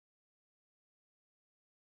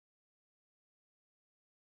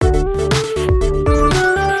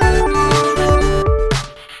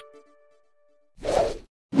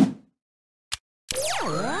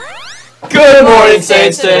morning,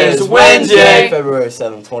 Saints. Today is Wednes-YAY, February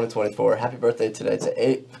 7th, 2024. Happy birthday today to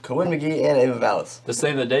Wednes-YAY and Ava Vallis. The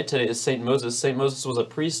saint of the day today is Saint Moses. Saint Moses was a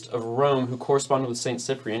priest of Rome who corresponded with Saint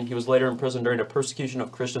Cyprian. He was later imprisoned during a persecution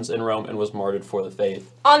of Christians in Rome and was martyred for the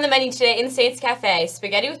faith. On the menu today in the Saints Cafe,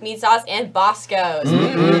 spaghetti with meat sauce and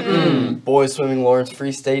Boscos. Boys swimming Lawrence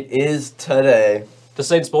Free State is today. The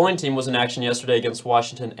Saints bowling team was in action yesterday against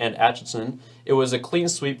Washington and Atchison. It was a clean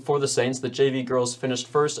sweep for the Saints. The JV girls finished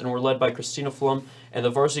first and were led by Christina Flum, and the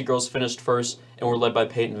varsity girls finished first and were led by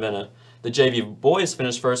Peyton Venna. The JV boys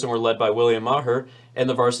finished first and were led by William Maher, and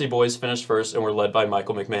the varsity boys finished first and were led by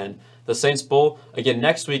Michael McMahon. The Saints bowl again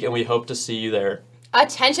next week, and we hope to see you there.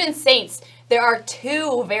 Attention Saints! There are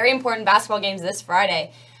two very important basketball games this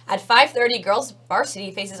Friday. At 5:30, girls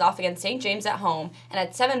varsity faces off against St. James at home, and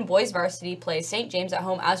at 7, boys varsity plays St. James at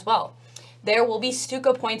home as well. There will be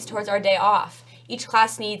Stuka points towards our day off. Each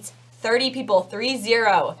class needs 30 people,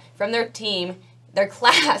 30, from their team, their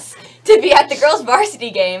class, to be at the girls varsity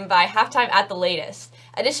game by halftime at the latest.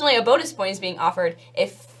 Additionally, a bonus point is being offered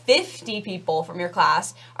if 50 people from your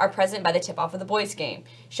class are present by the tip-off of the boys game.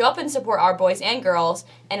 Show up and support our boys and girls,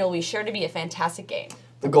 and it will be sure to be a fantastic game.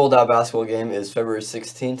 The Gold Out basketball game is February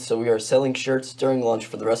 16th, so we are selling shirts during lunch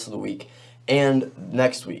for the rest of the week and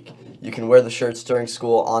next week. You can wear the shirts during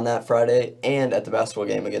school on that Friday and at the basketball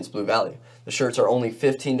game against Blue Valley. The shirts are only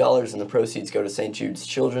 $15 and the proceeds go to St. Jude's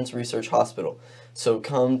Children's Research Hospital. So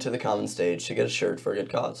come to the Common Stage to get a shirt for a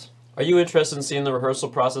good cause. Are you interested in seeing the rehearsal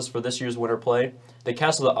process for this year's winter play? The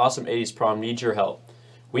cast of the Awesome 80s Prom needs your help.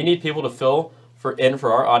 We need people to fill in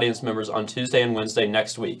for our audience members on Tuesday and Wednesday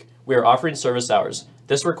next week. We are offering service hours.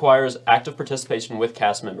 This requires active participation with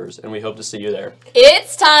cast members, and we hope to see you there.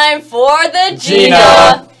 It's time for the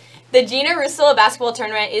Gina! The Gina Russell basketball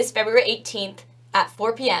tournament is February 18th at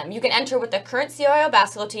 4 p.m. You can enter with the current CIO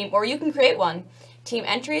basketball team, or you can create one. Team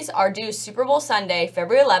entries are due Super Bowl Sunday,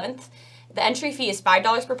 February 11th. The entry fee is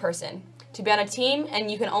 $5 per person. To be on a team,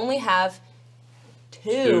 and you can only have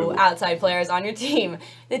two outside players on your team.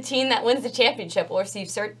 The team that wins the championship will receive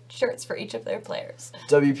shirts for each of their players.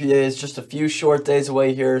 WPA is just a few short days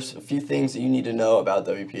away here. So a few things that you need to know about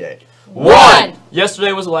WPA. 1.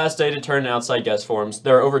 Yesterday was the last day to turn in outside guest forms.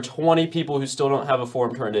 There are over 20 people who still don't have a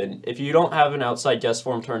form turned in. If you don't have an outside guest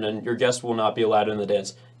form turned in, your guest will not be allowed in the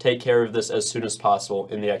dance. Take care of this as soon as possible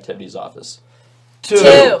in the activities office.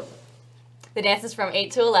 2. The dance is from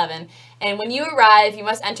 8 to 11, and when you arrive, you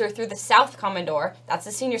must enter through the south common door. That's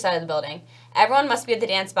the senior side of the building. Everyone must be at the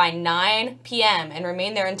dance by 9 p.m. and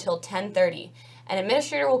remain there until 10:30. An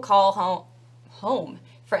administrator will call home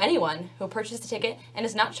for anyone who purchased a ticket and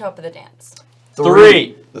does not show up at the dance.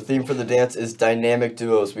 3. The theme for the dance is dynamic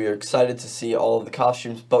duos. We are excited to see all of the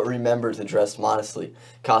costumes, but remember to dress modestly.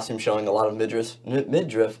 Costumes showing a lot of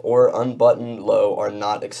midriff or unbuttoned low are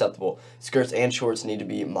not acceptable. Skirts and shorts need to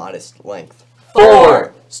be modest length.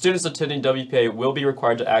 4. Students attending WPA will be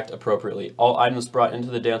required to act appropriately. All items brought into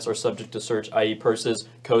the dance are subject to search, i.e. purses,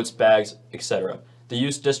 coats, bags, etc. The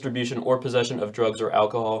use, distribution, or possession of drugs or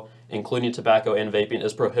alcohol, including tobacco and vaping,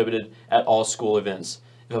 is prohibited at all school events.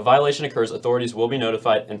 If a violation occurs, authorities will be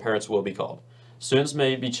notified and parents will be called. Students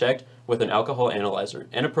may be checked with an alcohol analyzer.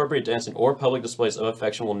 Inappropriate dancing or public displays of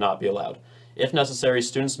affection will not be allowed. If necessary,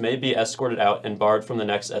 students may be escorted out and barred from the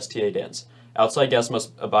next STA dance. Outside guests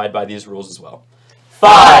must abide by these rules as well.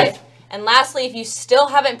 5. And lastly, if you still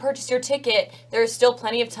haven't purchased your ticket, there is still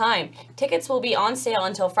plenty of time. Tickets will be on sale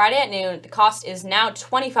until Friday at noon. The cost is now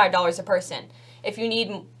 $25 a person. If you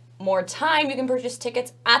need more time, you can purchase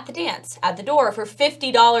tickets at the dance, at the door, for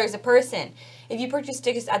 $50 a person. If you purchase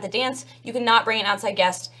tickets at the dance, you cannot bring an outside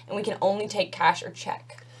guest, and we can only take cash or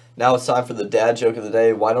check. Now it's time for the dad joke of the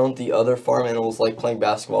day. Why don't the other farm animals like playing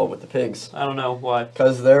basketball with the pigs? I don't know. Why?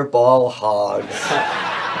 Because they're ball hogs.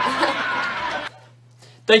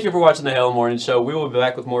 Thank you for watching the Halo Morning Show. We will be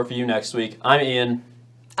back with more for you next week. I'm Ian.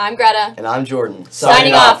 I'm Greta. And I'm Jordan.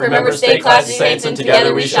 Signing off. Remember to stay classy, Saints, and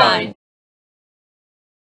together we shine.